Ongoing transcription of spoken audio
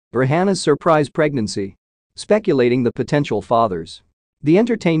Rihanna's surprise pregnancy. Speculating the potential fathers. The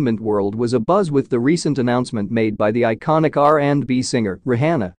entertainment world was abuzz with the recent announcement made by the iconic R&B singer,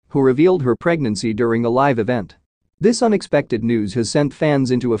 Rihanna, who revealed her pregnancy during a live event. This unexpected news has sent fans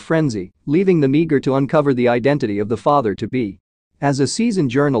into a frenzy, leaving them eager to uncover the identity of the father-to-be. As a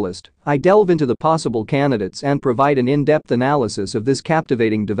seasoned journalist, I delve into the possible candidates and provide an in-depth analysis of this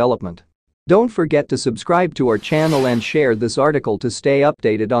captivating development. Don't forget to subscribe to our channel and share this article to stay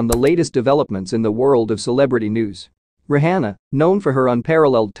updated on the latest developments in the world of celebrity news. Rihanna, known for her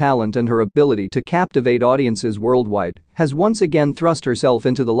unparalleled talent and her ability to captivate audiences worldwide, has once again thrust herself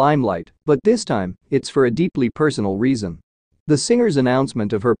into the limelight, but this time, it's for a deeply personal reason. The singer's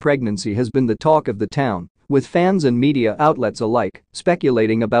announcement of her pregnancy has been the talk of the town, with fans and media outlets alike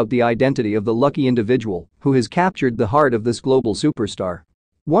speculating about the identity of the lucky individual who has captured the heart of this global superstar.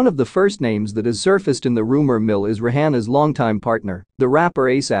 One of the first names that has surfaced in the rumor mill is Rihanna's longtime partner, the rapper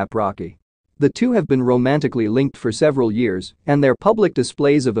A$AP Rocky. The two have been romantically linked for several years, and their public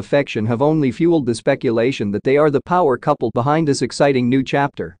displays of affection have only fueled the speculation that they are the power couple behind this exciting new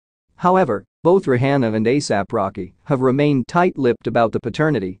chapter. However, both Rihanna and A$AP Rocky have remained tight-lipped about the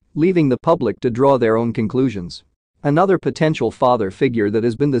paternity, leaving the public to draw their own conclusions. Another potential father figure that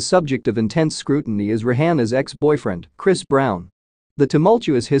has been the subject of intense scrutiny is Rihanna's ex-boyfriend, Chris Brown. The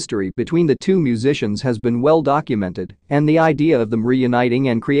tumultuous history between the two musicians has been well documented, and the idea of them reuniting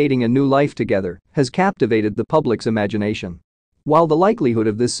and creating a new life together has captivated the public's imagination. While the likelihood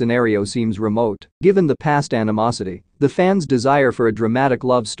of this scenario seems remote, given the past animosity, the fans' desire for a dramatic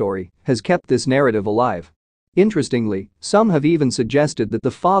love story has kept this narrative alive. Interestingly, some have even suggested that the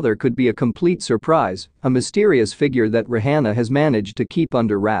father could be a complete surprise, a mysterious figure that Rihanna has managed to keep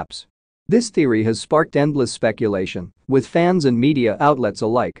under wraps. This theory has sparked endless speculation, with fans and media outlets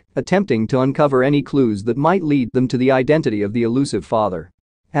alike attempting to uncover any clues that might lead them to the identity of the elusive father.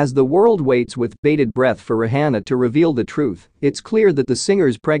 As the world waits with bated breath for Rihanna to reveal the truth, it's clear that the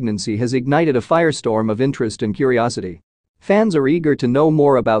singer's pregnancy has ignited a firestorm of interest and curiosity. Fans are eager to know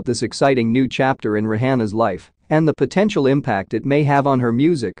more about this exciting new chapter in Rihanna's life and the potential impact it may have on her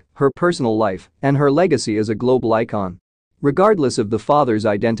music, her personal life, and her legacy as a global icon. Regardless of the father's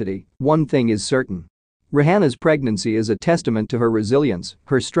identity, one thing is certain. Rihanna's pregnancy is a testament to her resilience,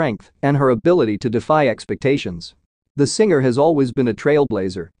 her strength, and her ability to defy expectations. The singer has always been a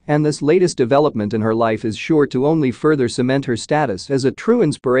trailblazer, and this latest development in her life is sure to only further cement her status as a true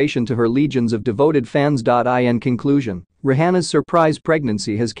inspiration to her legions of devoted fans. In conclusion, Rihanna's surprise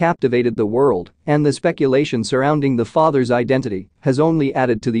pregnancy has captivated the world, and the speculation surrounding the father's identity has only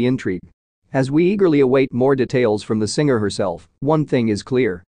added to the intrigue. As we eagerly await more details from the singer herself, one thing is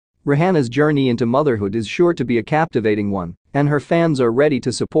clear. Rihanna's journey into motherhood is sure to be a captivating one, and her fans are ready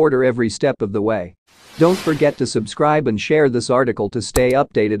to support her every step of the way. Don't forget to subscribe and share this article to stay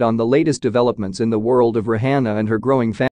updated on the latest developments in the world of Rihanna and her growing fans.